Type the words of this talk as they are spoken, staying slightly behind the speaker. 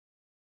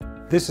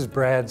This is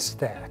Brad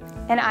Stack.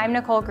 And I'm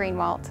Nicole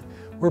Greenwalt.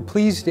 We're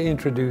pleased to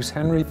introduce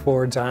Henry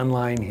Ford's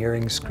online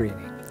hearing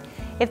screening.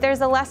 If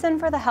there's a lesson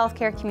for the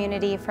healthcare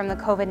community from the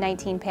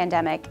COVID-19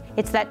 pandemic,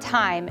 it's that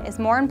time is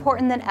more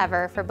important than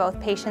ever for both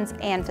patients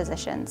and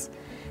physicians.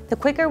 The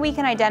quicker we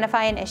can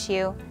identify an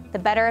issue, the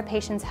better a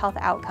patient's health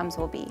outcomes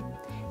will be.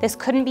 This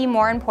couldn't be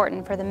more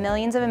important for the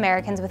millions of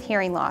Americans with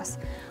hearing loss,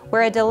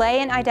 where a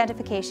delay in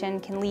identification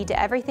can lead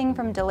to everything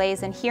from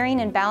delays in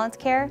hearing and balance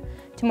care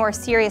to more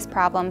serious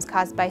problems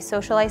caused by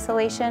social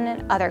isolation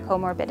and other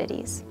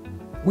comorbidities.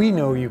 We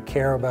know you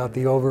care about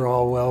the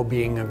overall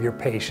well-being of your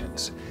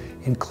patients,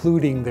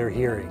 including their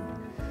hearing.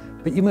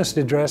 But you must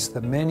address the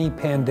many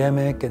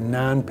pandemic and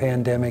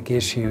non-pandemic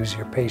issues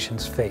your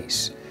patients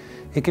face.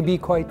 It can be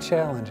quite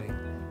challenging,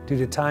 due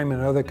to time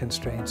and other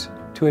constraints,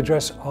 to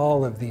address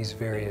all of these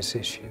various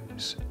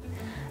issues.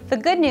 The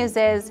good news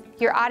is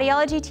your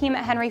audiology team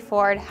at Henry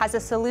Ford has a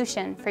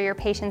solution for your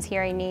patients'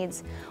 hearing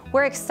needs.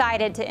 We're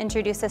excited to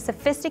introduce a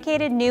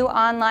sophisticated new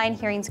online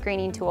hearing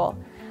screening tool.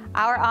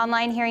 Our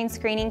online hearing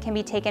screening can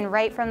be taken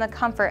right from the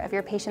comfort of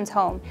your patient's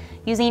home,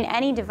 using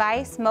any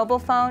device, mobile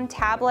phone,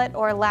 tablet,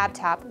 or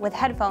laptop with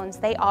headphones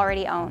they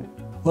already own.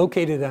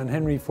 Located on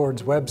Henry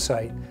Ford's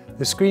website,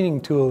 the screening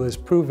tool is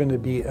proven to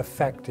be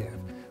effective,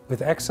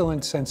 with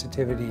excellent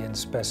sensitivity and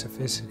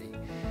specificity,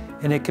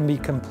 and it can be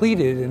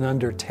completed in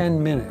under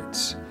 10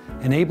 minutes,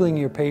 enabling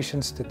your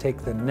patients to take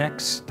the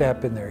next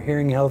step in their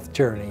hearing health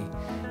journey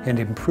and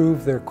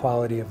improve their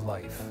quality of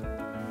life.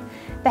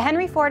 The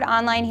Henry Ford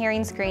online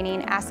hearing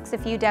screening asks a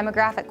few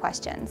demographic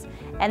questions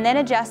and then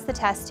adjusts the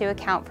test to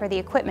account for the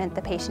equipment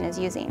the patient is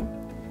using.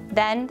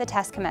 Then the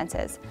test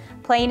commences,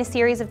 playing a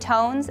series of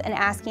tones and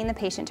asking the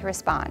patient to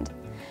respond.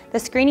 The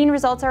screening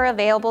results are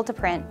available to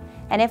print,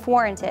 and if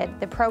warranted,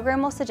 the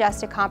program will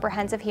suggest a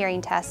comprehensive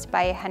hearing test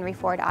by a Henry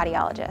Ford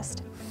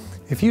audiologist.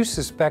 If you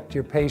suspect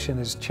your patient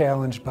is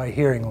challenged by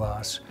hearing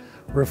loss,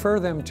 refer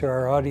them to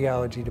our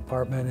audiology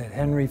department at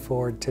Henry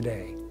Ford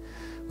today.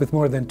 With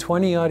more than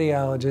 20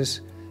 audiologists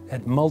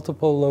at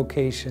multiple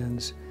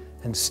locations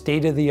and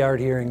state-of-the-art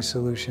hearing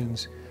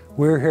solutions,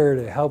 we're here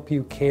to help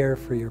you care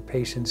for your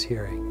patient's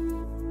hearing.